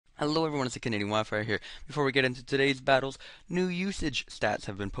Hello everyone, it's TheCanadianWifier here. Before we get into today's battles, new usage stats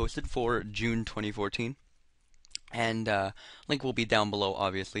have been posted for June 2014. And link will be down below,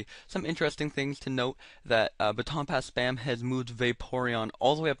 obviously. Some interesting things to note that Baton Pass spam has moved Vaporeon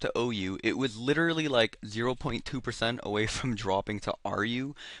all the way up to OU. It was literally like 0.2% away from dropping to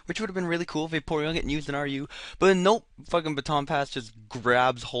RU, which would have been really cool, Vaporeon getting used in RU. But nope, fucking Baton Pass just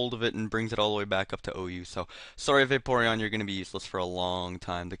grabs hold of it and brings it all the way back up to OU. So sorry Vaporeon, you're going to be useless for a long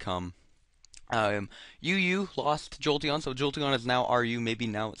time to come. UU lost Jolteon, so Jolteon is now RU. Maybe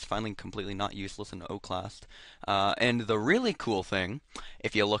now it's finally completely not useless in O-Class. And the really cool thing,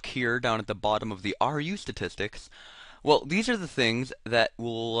 if you look here down at the bottom of the RU statistics, well, these are the things that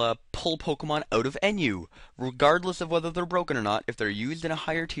will pull Pokemon out of NU, regardless of whether they're broken or not. If they're used in a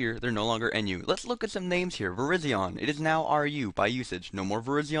higher tier, they're no longer NU. Let's look at some names here. Virizion, it is now RU by usage. No more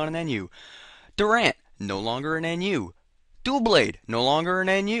Virizion in NU. Durant, no longer in NU. Doublade, no longer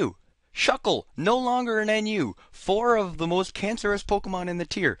in NU. Shuckle, no longer an NU. 4 of the most cancerous Pokemon in the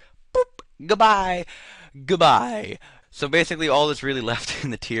tier. Boop! Goodbye! Goodbye! So basically all that's really left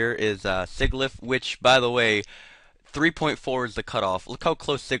in the tier is Sigilyph, which, by the way, 3.4 is the cutoff. Look how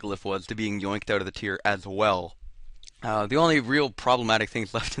close Sigilyph was to being yoinked out of the tier as well. The only real problematic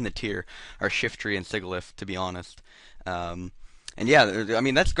things left in the tier are Shiftry and Sigilyph, to be honest. And yeah, I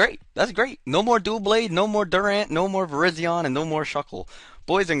mean, that's great. That's great. No more Doublade, no more Durant, no more Virizion, and no more Shuckle.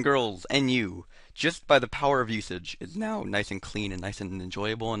 Boys and girls, NU, just by the power of usage, is now nice and clean and nice and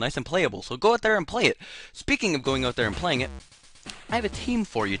enjoyable and nice and playable. So go out there and play it. Speaking of going out there and playing it, I have a team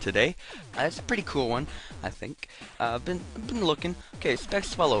for you today. It's a pretty cool one, I think. I've been looking. Okay,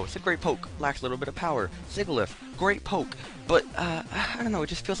 Specs Swallow, it's a great poke. Lacks a little bit of power. Sigilyph, great poke. But, I don't know, it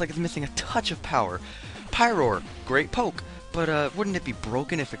just feels like it's missing a touch of power. Pyroar, great poke. But wouldn't it be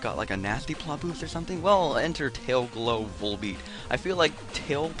broken if it got like a nasty plot boost or something? Well, enter Tail Glow Volbeat. I feel like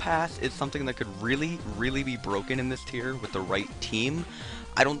Tail Pass is something that could really be broken in this tier with the right team.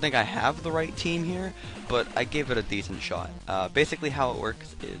 I don't think I have the right team here, but I gave it a decent shot. Basically how it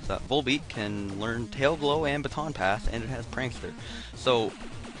works is Volbeat can learn Tail Glow and Baton Pass, and it has Prankster. So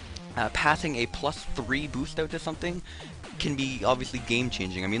passing a +3 boost out to something can be obviously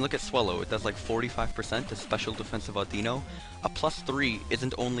game-changing. I mean, look at Swallow. It does like 45% to Special Defensive Audino. A +3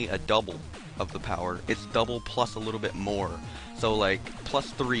 isn't only a double of the power, it's double plus a little bit more. So like,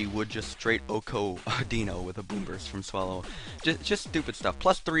 +3 would just straight Oko Audino with a Boom Burst from Swallow. Just stupid stuff.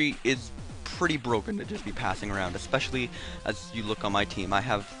 +3 is pretty broken to just be passing around, especially as you look on my team. I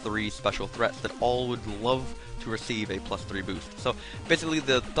have 3 special threats that all would love to receive a +3 boost. So basically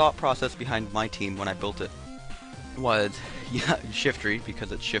the thought process behind my team when I built it was, yeah, Shiftry,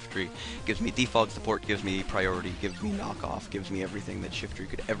 because it's Shiftry, gives me defog support, gives me priority, gives me knockoff, gives me everything that Shiftry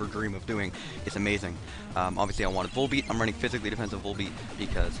could ever dream of doing. It's amazing. Obviously I wanted Volbeat. I'm running physically defensive Volbeat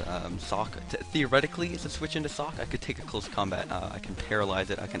because Sock, theoretically, it's a switch into Sock. I could take a close combat, I can paralyze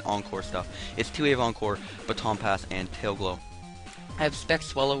it, I can Encore stuff. It's 2-wave Encore, Baton Pass, and Tail Glow. I have Specs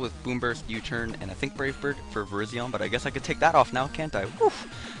Swallow with Boom Burst, U-Turn, and I think Brave Bird for Virizion, but I guess I could take that off now, can't I? Woof!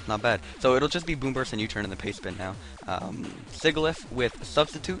 Not bad. So it'll just be Boom Burst and U-Turn in the Pastebin now. Sigilyph with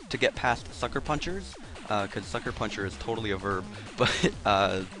Substitute to get past Sucker Punchers, because Sucker Puncher is totally a verb, but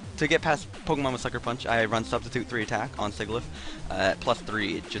to get past Pokemon with Sucker Punch, I run Substitute 3 attack on Sigilyph. At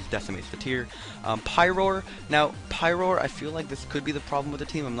 +3, it just decimates the tier. Pyroar. Now, Pyroar, I feel like this could be the problem with the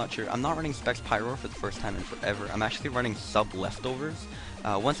team. I'm not sure. I'm not running Specs Pyroar for the first time in forever. I'm actually running Sub Leftovers.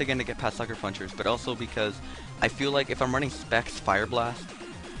 Once again to get past Sucker Punchers, but also because I feel like if I'm running Specs Fire Blast,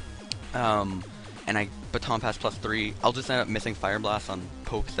 and I Baton Pass +3, I'll just end up missing Fire Blast on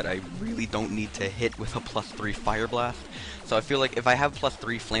pokes that I really don't need to hit with a +3 Fire Blast. So I feel like if I have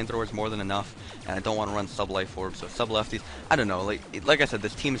 +3, Flamethrower is more than enough, and I don't want to run Sub-Life Orbs or Sub-Lefties. I don't know, like I said,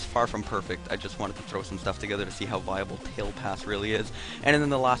 this team is far from perfect. I just wanted to throw some stuff together to see how viable Tail Pass really is. And then in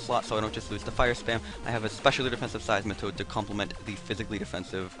the last slot, so I don't just lose to Fire Spam, I have a specially defensive Seismitoad to complement the physically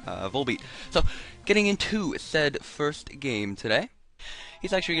defensive Volbeat. So, getting into said first game today.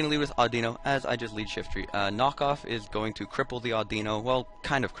 He's actually going to lead with Audino, as I just lead Shiftry. Knockoff is going to cripple the Audino, well,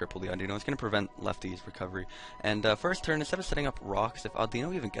 kind of cripple the Audino. It's going to prevent Lefty's recovery. And first turn, instead of setting up rocks, if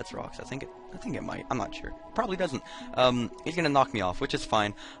Audino even gets rocks, I think it might. I'm not sure. Probably doesn't. He's going to knock me off, which is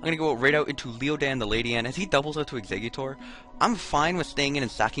fine. I'm going to go right out into Leodan the Ladian. As he doubles out to Exeggutor, I'm fine with staying in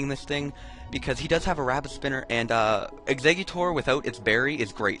and sacking this thing, because he does have a Rabbit Spinner, and Exeggutor without its berry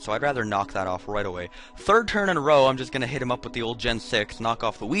is great, so I'd rather knock that off right away. Third turn in a row, I'm just going to hit him up with the old Gen 6, knock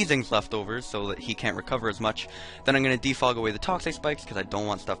off the Weezing's leftovers so that he can't recover as much. Then I'm going to defog away the Toxic Spikes because I don't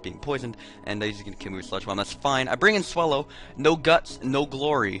want stuff being poisoned, and he's going to kill me with Sludge Bomb. That's fine. I bring in Swallow, no Guts, no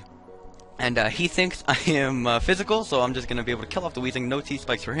Glory. And he thinks I am physical, so I'm just going to be able to kill off the Weezing. No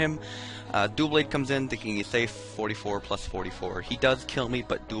T-spikes for him. Dual Blade comes in, thinking he's safe. 44 plus 44. He does kill me,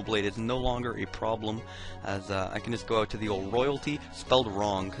 but Dual Blade is no longer a problem, as I can just go out to the old Royalty, spelled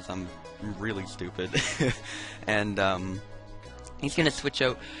wrong, because I'm really stupid. And he's going to switch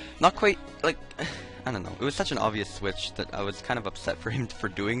out, not quite, like, I don't know, it was such an obvious switch that I was kind of upset for him for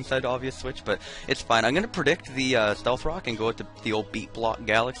doing said obvious switch, but it's fine. I'm going to predict the Stealth Rock and go with the old Beat Block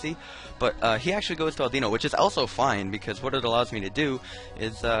Galaxy, but he actually goes to Aldino, which is also fine, because what it allows me to do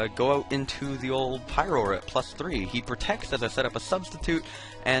is go out into the old Pyro at +3. He protects as I set up a substitute,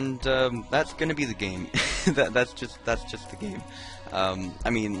 and that's going to be the game. that's just the game. I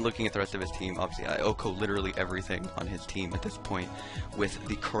mean, looking at the rest of his team, obviously I OHKO literally everything on his team at this point with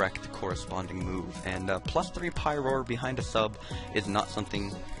the correct corresponding move. And +3 Pyroar behind a sub is not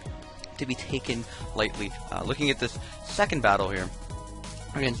something to be taken lightly. Looking at this second battle here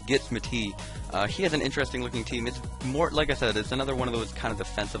against Gitsmati, he has an interesting looking team. It's more, like I said, it's another one of those kind of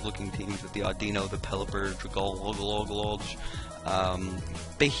defensive looking teams with the Audino, the Pelipper, Dragologologolog.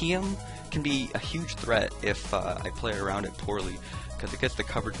 Behem can be a huge threat if I play around it poorly, because it gets the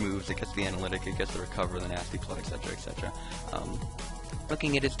coverage moves, it gets the analytic, it gets the recover, the nasty plot, etc., etc.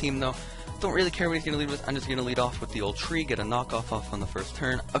 Looking at his team though, don't really care what he's going to lead with. I'm just going to lead off with the old tree, get a knockoff off on the first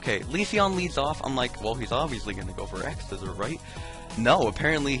turn. Okay, Leafeon leads off. I'm like, well, he's obviously going to go for X, is it right? No,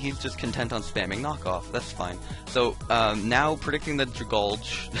 apparently he's just content on spamming knockoff. That's fine. So now predicting the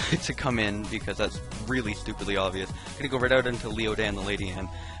Dragulge to come in, because that's really stupidly obvious. I'm going to go right out into Leodan the Lady Anne,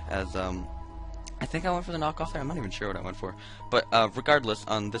 as I think I went for the knockoff there. I'm not even sure what I went for. But regardless,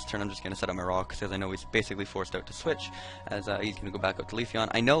 on this turn I'm just going to set up my rocks, because I know he's basically forced out to switch, as he's going to go back out to Leafeon.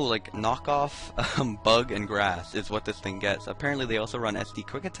 I know, like, knockoff, bug, and grass is what this thing gets. Apparently they also run SD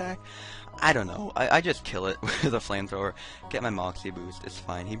quick attack. I don't know. I just kill it with a flamethrower, get my Moxie boost. It's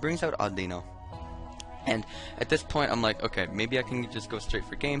fine. He brings out Audino. And at this point I'm like, okay, maybe I can just go straight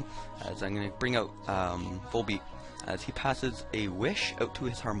for game, as I'm going to bring out Volbeat. As he passes a Wish out to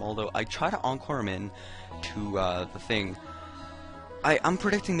his Harmoldo, I try to Encore him in to the thing. I'm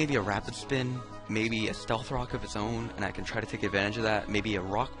predicting maybe a Rapid Spin, maybe a Stealth Rock of its own, and I can try to take advantage of that. Maybe a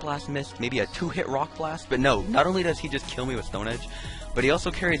Rock Blast missed, maybe a 2-hit Rock Blast, but no, not only does he just kill me with Stone Edge, but he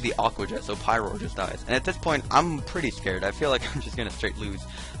also carries the Aqua Jet, so Pyro just dies. And at this point, I'm pretty scared. I feel like I'm just going to straight lose.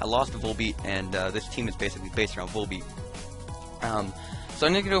 I lost to Volbeat, and this team is basically based around Volbeat. So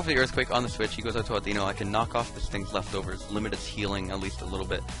I'm going to go for the Earthquake on the switch. He goes out to Audino. I can knock off this thing's leftovers, limit its healing at least a little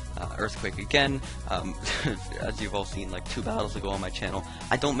bit. Earthquake again. As you've all seen like 2 battles ago on my channel,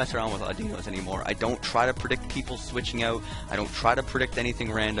 I don't mess around with Audinos anymore. I don't try to predict people switching out. I don't try to predict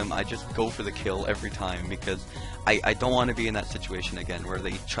anything random. I just go for the kill every time, because I don't want to be in that situation again where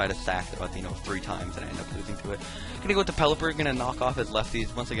they try to sack the Audino 3 times and I end up losing to it. I'm gonna go to Pelipper, gonna knock off his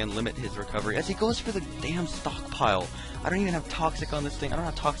lefties, once again limit his recovery as he goes for the damn stockpile. I don't even have Toxic on this thing, I don't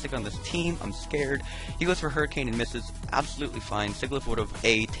have Toxic on this team, I'm scared. He goes for Hurricane and misses, absolutely fine. Sigilyph would have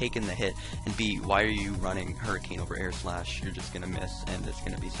A, taken the hit, and B, why are you running Hurricane over Air Slash? You're just gonna miss, and it's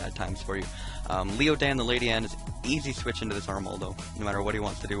gonna be sad times for you. Leodan the Lady Anne is easy switch into this Armaldo, no matter what he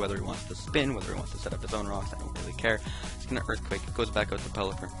wants to do, whether he wants to spin, whether he wants to set up his own rocks, I don't really care. He's gonna Earthquake, goes back out to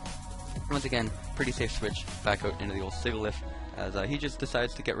Pelipper. Once again, pretty safe switch back out into the old Sigilyph, as he just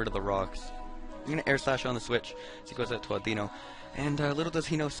decides to get rid of the rocks. I'm going to Air Slash on the switch as he goes out to Audino, and little does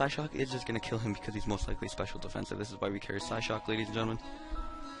he know Psyshock is just going to kill him, because he's most likely special defensive. This is why we carry Psyshock, ladies and gentlemen.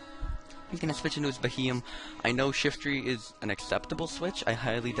 He's going to switch into his Behem. I know Shiftry is an acceptable switch. I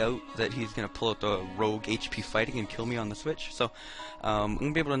highly doubt that he's going to pull out the Rogue HP Fighting and kill me on the switch, so I'm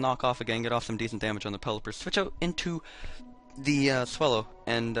going to be able to knock off again, get off some decent damage on the Pelipper, switch out into the Swallow,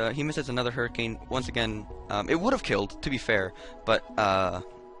 and he misses another Hurricane. Once again, it would have killed, to be fair, but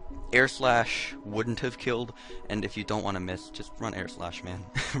Air Slash wouldn't have killed, and if you don't want to miss, just run Air Slash, man.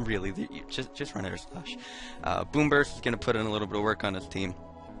 Really, just run Air Slash. Boom Burst is going to put in a little bit of work on his team,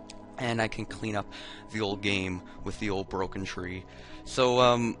 and I can clean up the old game with the old Broken Tree.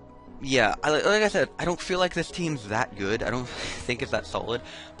 So, yeah, like I said, I don't feel like this team's that good. I don't think it's that solid,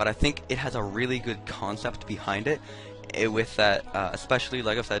 but I think it has a really good concept behind it. With that, especially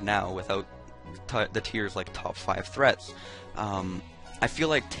like I said now, without the tiers like top 5 threats, I feel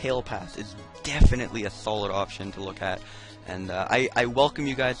like Tail Pass is definitely a solid option to look at, and I welcome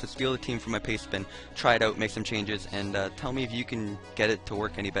you guys to steal the team from my Pastebin, try it out, make some changes, and tell me if you can get it to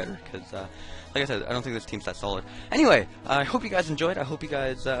work any better, because like I said, I don't think this team's that solid. Anyway, I hope you guys enjoyed. I hope you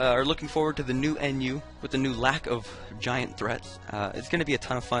guys are looking forward to the new NU with the new lack of giant threats. It's going to be a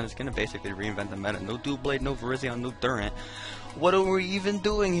ton of fun. It's going to basically reinvent the meta. No Dual Blade, no Virizion, no Durant. What are we even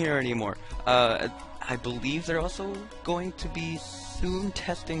doing here anymore? I believe they're also going to be soon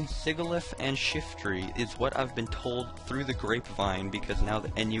testing Sigalith and Shiftry, is what I've been told through the grapevine, because now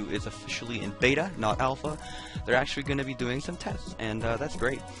the NU is officially in beta, not alpha. They're actually going to be doing some tests, and that's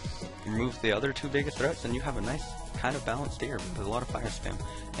great. Remove the other two biggest threats, and you have a nice kind of balanced deer with a lot of fire spam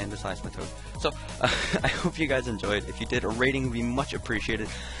and the Seismitoad. So, I hope you guys enjoyed. If you did, a rating would be much appreciated.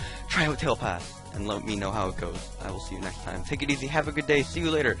 Try out Tail Pass, and let me know how it goes. I will see you next time. Take it easy, have a good day, see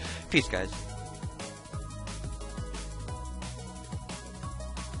you later. Peace, guys.